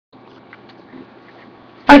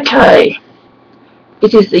Okay,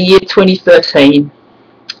 it is the year 2013.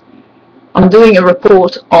 I'm doing a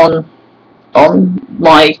report on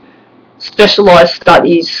my specialised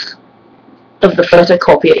studies of the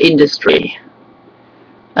photocopier industry.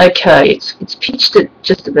 Okay, it's pitched at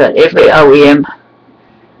just about every OEM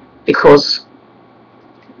because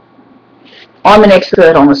I'm an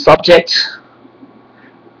expert on the subject.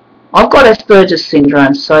 I've got Asperger's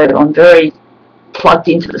syndrome, so I'm very plugged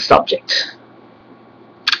into the subject.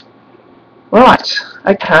 Right,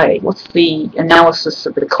 okay, what's the analysis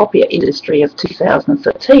of the copier industry of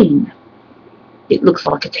 2013? It looks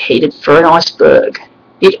like it's headed for an iceberg.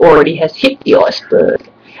 It already has hit the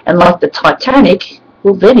iceberg. And like the Titanic,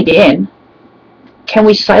 well then again, can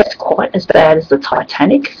we say it's quite as bad as the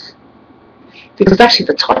Titanic? Because actually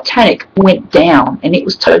the Titanic went down and it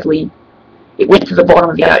went to the bottom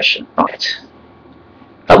of the ocean, right?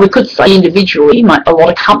 But we could say individually, a lot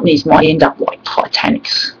of companies might end up like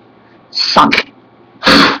Titanics. Sunk.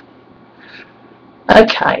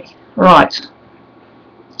 Okay, right.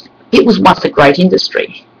 It was once a great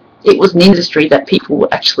industry. It was an industry that people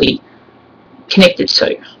were actually connected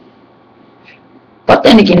to. But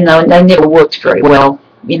then again, they never worked very well.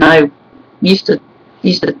 You know, used to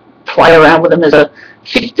play around with them as a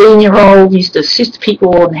 15-year-old, used to assist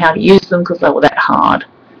people on how to use them because they were that hard.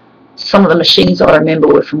 Some of the machines I remember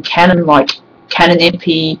were from Canon, like Canon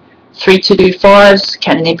MP3225s,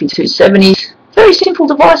 Canon MP270s. Very simple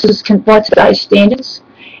devices by today's standards.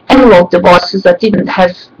 Analog devices that didn't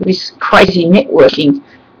have this crazy networking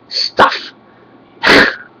stuff.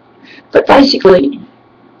 But basically,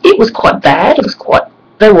 it was quite bad.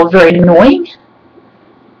 They were very annoying.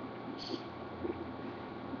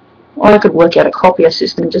 I could work out a copier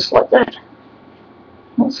system just like that.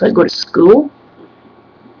 Not so good at school.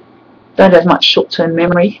 Don't have much short-term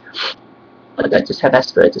memory. I don't just have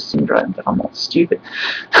Asperger's syndrome, but I'm not stupid.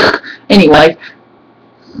 Anyway,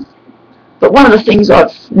 but one of the things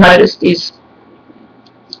I've noticed is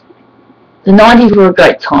the 90s were a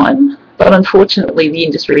great time, but unfortunately the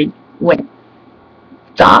industry went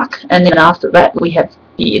dark, and then after that we have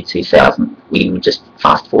the year 2000. We would just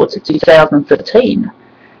fast forward to 2013.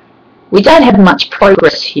 We don't have much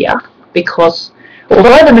progress here because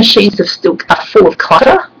although the machines are full of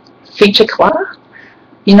clutter, feature clutter,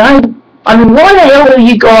 you know, I mean, why the hell do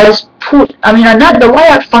you guys I know the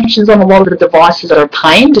layout functions on a lot of the devices are a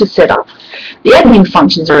pain to set up. The admin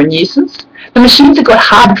functions are a nuisance. The machines have got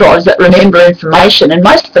hard drives that remember information, and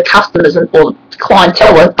most of the customers or the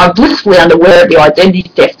clientele are blissfully unaware of the identity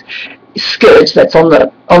theft scourge that's on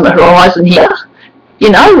the horizon here.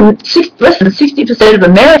 You know, less than 60% of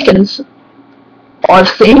Americans I've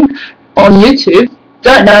seen on YouTube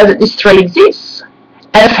don't know that this threat exists.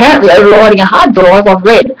 And apparently overriding a hard drive, I've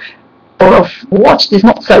read or I've watched, is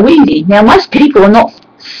not so easy. Now, most people are not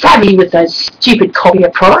savvy with those stupid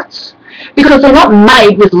copier products because they're not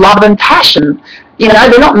made with love and passion. You know,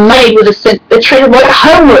 they're not made with a sense, they're treated like a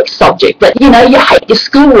homework subject that, you know, you hate your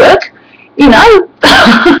schoolwork. You know,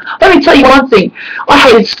 let me tell you one thing. I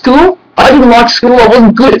hated school. I didn't like school. I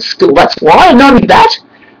wasn't good at school. That's why. And not only that,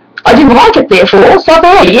 I didn't like it therefore. So I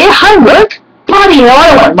thought, yeah, homework. Bloody hell,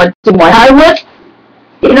 I don't want to do my homework.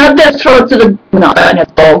 You know, better throw it to the... No, I don't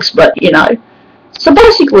have dogs, but, you know. So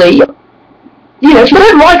basically, you know, if you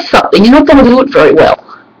don't like something, you're not going to do it very well.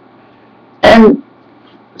 And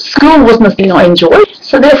school wasn't the thing I enjoyed.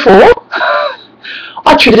 So therefore,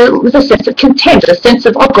 I treated it with a sense of contempt, a sense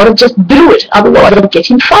of I've got to just do it, otherwise I'll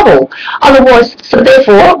get in trouble. So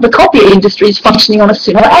therefore, the copier industry is functioning on a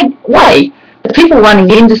similar way. The people running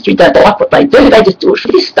the industry don't like what they do, they just do it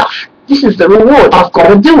for this stuff. This is the reward. I've got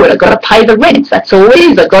to do it. I've got to pay the rent. That's all it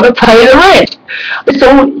is. I've got to pay the rent.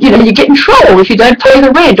 So, you know, you get in trouble if you don't pay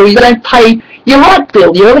the rent or you don't pay your light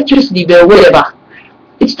bill, your electricity bill, whatever.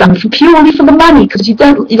 It's done purely for the money because you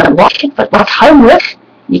don't like it, but like homework,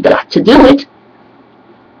 you got to do it.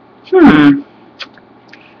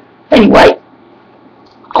 Anyway,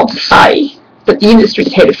 I'll say that the industry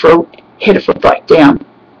is headed for a breakdown.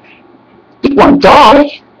 It won't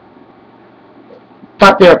die,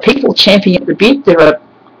 but there are people champing at the bit. I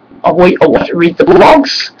read the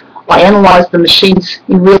blogs. I analyse the machines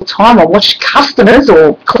in real time. I watch customers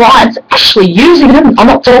or clients actually using them. I'm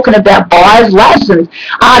not talking about buyers, labs, and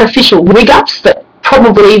artificial rig-ups that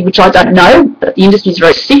probably, which I don't know, but the industry is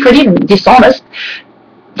very secretive and dishonest.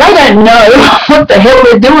 They don't know what the hell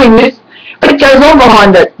they're doing with what goes on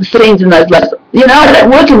behind the scenes in those labs. You know, I don't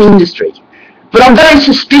work in the industry. But I'm very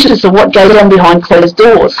suspicious of what goes on behind closed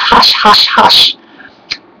doors. Hush, hush, hush.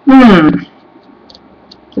 The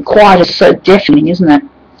quiet is so deafening, isn't it?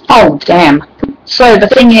 Oh, damn. So the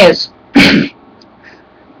thing is,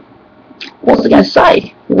 What was I going to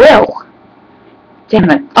say? Well, damn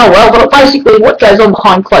it. Oh well, but basically what goes on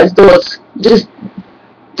behind closed doors, just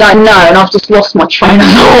don't know, and I've just lost my train of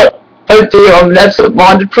thought. Oh dear, I'm an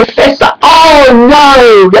absent-minded professor. Oh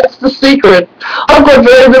no, that's the secret. I've got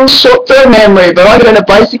very little short-term memory, but I'm going to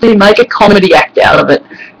basically make a comedy act out of it.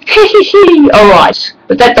 Alright,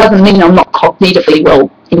 but that doesn't mean I'm not cognitively well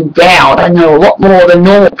endowed. I know a lot more than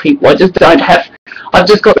normal people. I've just got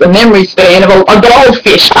the memory span of a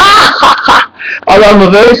goldfish. I'm a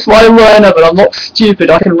very slow learner, but I'm not stupid.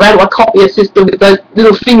 I can rattle a copier system with those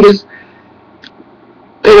little fingers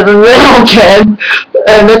better than anyone can.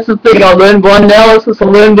 And that's the thing, I learn by analysis, I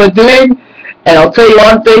learn by doing. And I'll tell you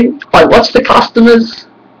one thing, I watch the customers.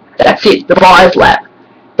 That's it, the buyer's lab.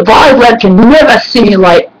 The buyer's lab can never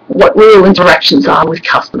simulate what real interactions are with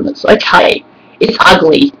customers. Okay, it's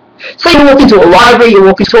ugly. So you walk into a library, you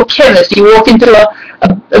walk into a chemist, you walk into a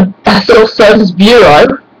self-service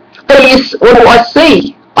bureau. What do I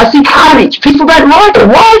see? I see carnage. People don't like it.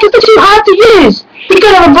 Why? Because they're too hard to use. You've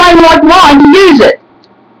got to have a brain like mine to use it.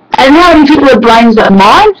 And how many people have brains like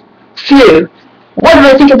mine? Few. What do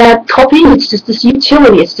they think about copying? It's just this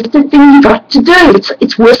utility. It's just a thing you've got to do.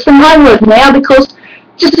 It's worse than homework now, because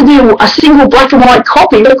just to do a single black and white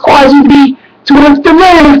copy requires you to have the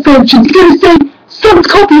random functions. You're going to say some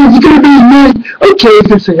copiers are going to be okay, it's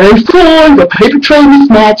going to say A4, the paper tray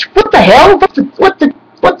mismatch. What the hell? What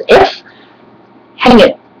the F? Hang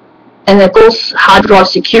it. And of course, hard drive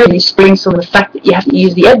security springs from the fact that you have to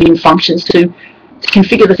use the admin functions to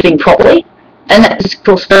configure the thing properly. And that is, of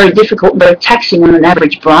course, very difficult and very taxing on an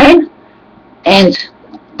average brain. And,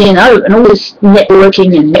 and all this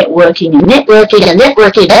networking and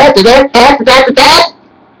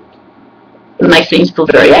it makes things feel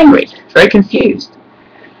very angry, very confused.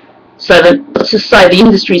 So let's just say the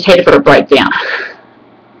industry's headed for a breakdown.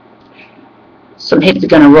 Some heads are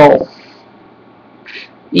going to roll.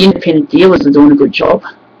 The independent dealers are doing a good job,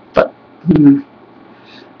 but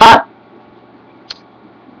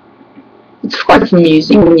it's quite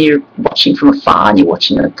amusing when you're watching from afar and you're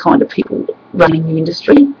watching the kind of people running the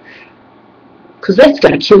industry, because that's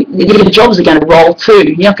going to kill you. The jobs are going to roll too.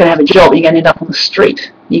 You're not going to have a job, you're going to end up on the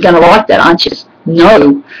street. You're going to like that, aren't you?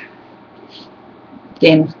 No.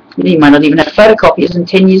 Then you might not even have photocopiers in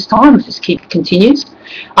 10 years' time if this continues.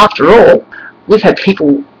 After all, we've had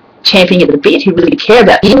people champing at the bit who really care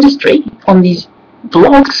about the industry on these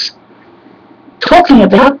blogs talking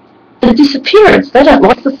about the disappearance. They don't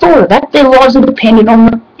like the thought of that. Their lives are dependent on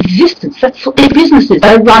the existence. That's what their business is.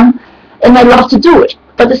 They run and they love to do it.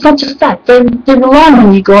 But it's not just that. They're relying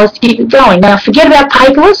on you guys to keep it going. Now, forget about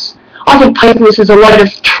paperless. I think paperless is a load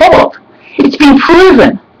of trollop. It's been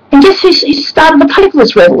proven. And guess who started the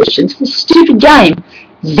paperless revolution? It's this stupid game.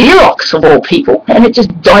 Xerox, of all people. And it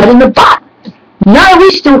just died in the butt. No, we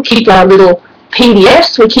still keep our little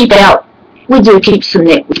PDFs. We keep the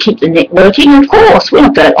networking, of course.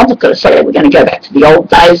 I'm not going to say that we're going to go back to the old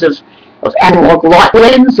days of analog light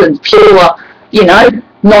lens and pure,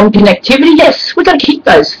 non-connectivity. Yes, we've got to keep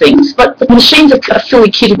those things, but the machines are fully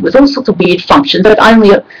kitted with all sorts of weird functions that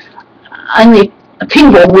only a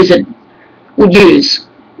pinball wizard would use.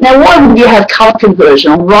 Now, why would you have color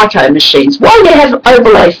conversion on Ricoh machines? Why do you have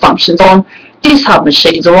overlay functions on DisHub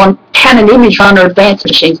machines or on Canon Image Runner advanced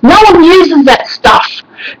machines? No one uses that stuff.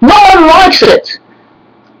 No one likes it.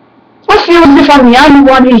 I feel as if I'm the only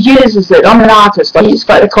one who uses it. I'm an artist. I use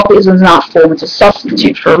photocopiers as an art form. It's a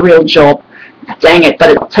substitute for a real job. Dang it,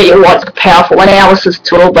 but I'll tell you what, it's a powerful analysis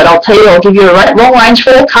tool, but I'll give you a long-range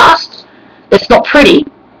forecast. It's not pretty.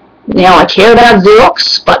 Now, I care about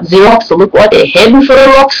Xerox, but Xerox will look like they're heading for the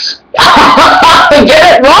rocks.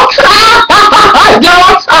 Get it, rocks?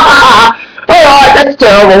 Xerox! Alright, that's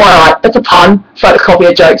terrible. Alright, that's a pun.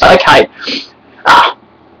 Photocopier jokes, okay.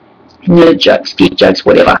 Nerd jokes, geek jokes,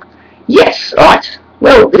 whatever. Yes, right.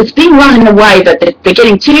 Well, it's being run in a way that they're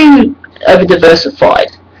getting too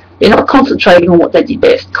over-diversified. They're not concentrating on what they did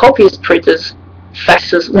best. Copiers, printers,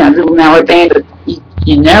 faxes, little narrow band, but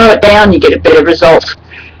you narrow it down, you get a better result.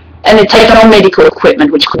 And they're taking on medical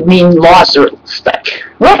equipment, which could mean lives are at stake.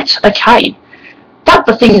 Right, okay. But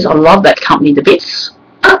the thing is, I love that company to bits.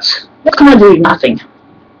 But what can I do? Nothing.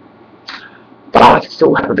 But I can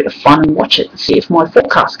still have a bit of fun and watch it and see if my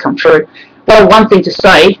forecasts come true. Well, one thing to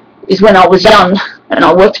say is when I was young and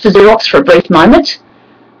I worked for Xerox for a brief moment,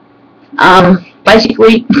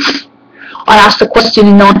 basically, I asked the question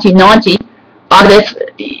in 1990,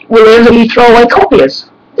 will there ever be throwaway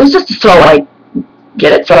copiers? It was just a throwaway,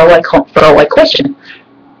 throwaway question.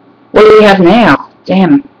 What do we have now?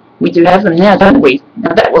 Damn, We do have them now, don't we?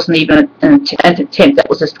 Now that wasn't even an attempt, that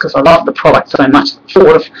was just because I love the product so much. The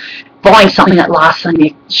thought of buying something that lasts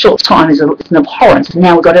only a short time is an abhorrence, and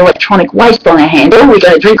now we've got electronic waste on our hands. Oh, we're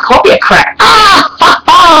going to drink copier crap. Ah, ha,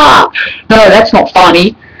 ha! No, that's not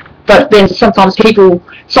funny. But then sometimes people,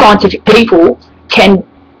 scientific people, can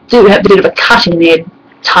do have a bit of a cut in their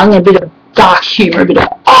tongue, a bit of dark humour, a bit of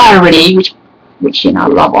irony, which I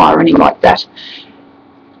love irony like that,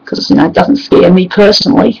 because it doesn't scare me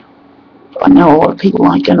personally. I know a lot of people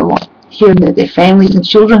aren't going to like hearing that their families and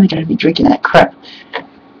children are going to be drinking that crap.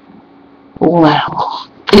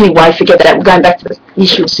 Anyway, forget that. We're going back to the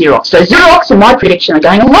issue of Xerox. So Xerox, in my prediction, are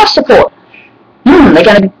going on life support. They're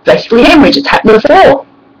going to basically hemorrhage. It's happened before.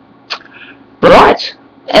 Right.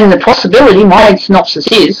 And the possibility, my synopsis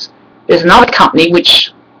is, there's another company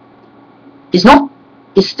which is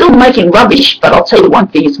still making rubbish, but I'll tell you one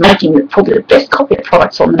thing, it's making probably the best copier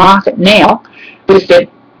products on the market now with their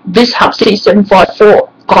BizHub C754,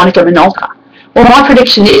 Konica Minolta. Well, my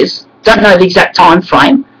prediction is, don't know the exact time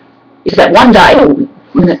frame, is that one day, or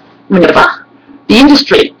whenever, the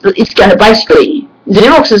industry is going to basically,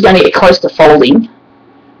 Xerox is going to get close to folding,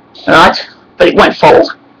 right? But it won't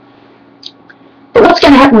fold. But what's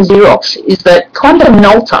going to happen with Xerox is that Konica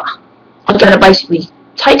Minolta are going to basically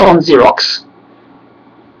take on Xerox,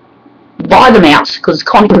 buy them out, because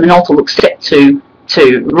Konica Minolta looks set to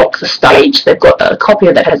rock the stage. They've got a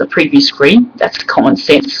copier that has a preview screen. That's common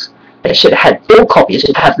sense. They should have had, all copiers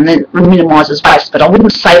should have, and then it minimises waste. But I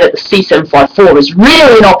wouldn't say that the C754 is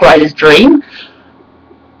really an operator's dream.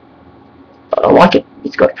 But I like it.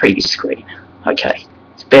 It's got a preview screen. Okay,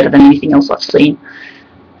 it's better than anything else I've seen.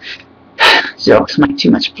 Xerox make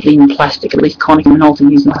too much clean plastic. At least Konica Minolta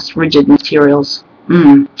use nice rigid materials.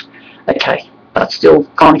 Okay, but still,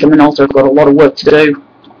 Konica Minolta have got a lot of work to do,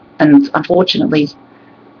 and unfortunately,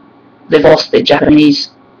 they've lost their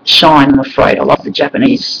Japanese shine, I'm afraid. I love the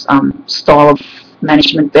Japanese style of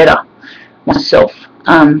management better myself,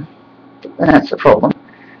 and that's the problem.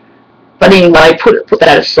 But anyway, put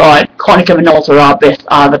that aside. Konica Minolta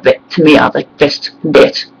are the best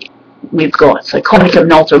bet we've got. So Konica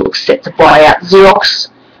Minolta looks set to buy out Xerox,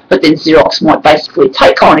 but then Xerox might basically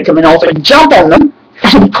take Konica Minolta and jump on them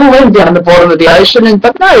and pull them down the bottom of the ocean. And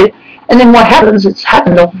then what happens? It's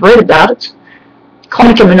happened. I've read about it.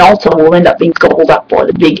 Konica Minolta will end up being gobbled up by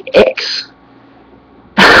the big X.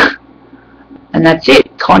 And that's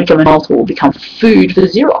it. Konica Minolta will become food for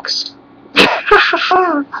Xerox.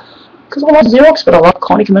 Because I love Xerox, but I love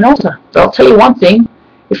Konica Minolta. But I'll tell you one thing,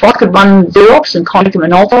 if I could run Xerox and Konica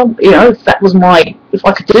Minolta, if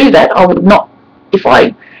I could do that, I would not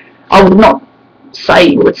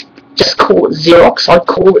say, let's just call it Xerox. I'd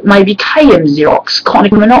call it maybe KM Xerox,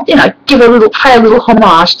 Konica Minolta, pay a little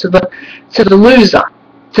homage to the loser,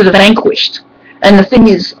 to the vanquished. And the thing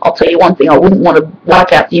is, I'll tell you one thing, I wouldn't want to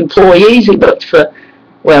wipe out the employees who worked for,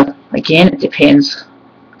 well, again, it depends,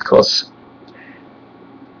 because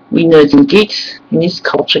we nerds and geeks in this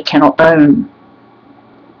culture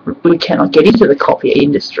we cannot get into the copier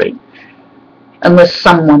industry unless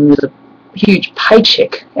someone with a huge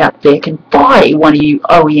paycheck out there can buy one of you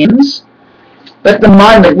OEMs. But at the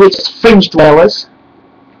moment, we're just fringe dwellers,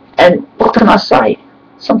 and what can I say?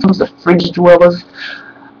 Sometimes the fringe dwellers,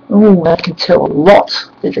 they can tell a lot.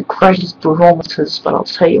 They're the greatest barometers, but I'll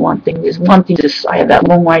tell you one thing, there's one thing to say about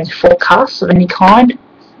long-range forecasts of any kind.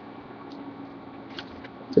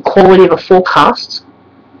 The quality of a forecast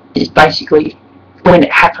is basically when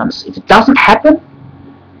it happens. If it doesn't happen,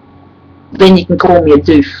 then you can call me a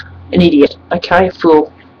doof, an idiot, okay, a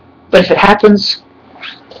fool. But if it happens,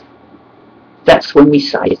 that's when we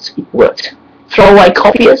say it worked. Throwaway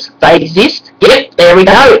copiers, they exist. Yep, there we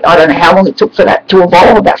go. I don't know how long it took for that to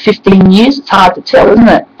evolve, about 15 years. It's hard to tell, isn't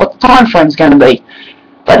it, what the time frame's going to be.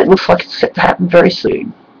 But it looks like it's set to happen very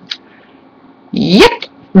soon. Yep,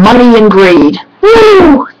 money and greed.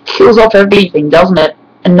 Woo! Kills off everything, doesn't it?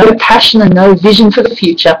 And no passion and no vision for the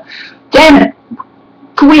future. Damn it!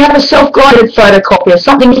 Could we have a self-guided photocopier?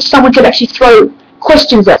 Something which someone could actually throw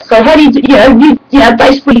questions at. So how do you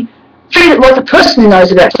basically treat it like a person who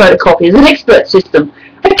knows about photocopiers, an expert system.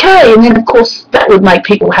 Okay, and then of course that would make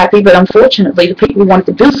people happy, but unfortunately the people who wanted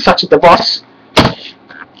to build such a device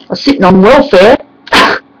are sitting on welfare,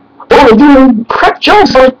 or they're doing crap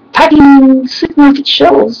jobs like packing supermarket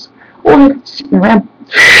shelves, or they're sitting around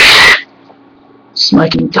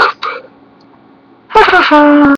smoking dope. Ha ha ha!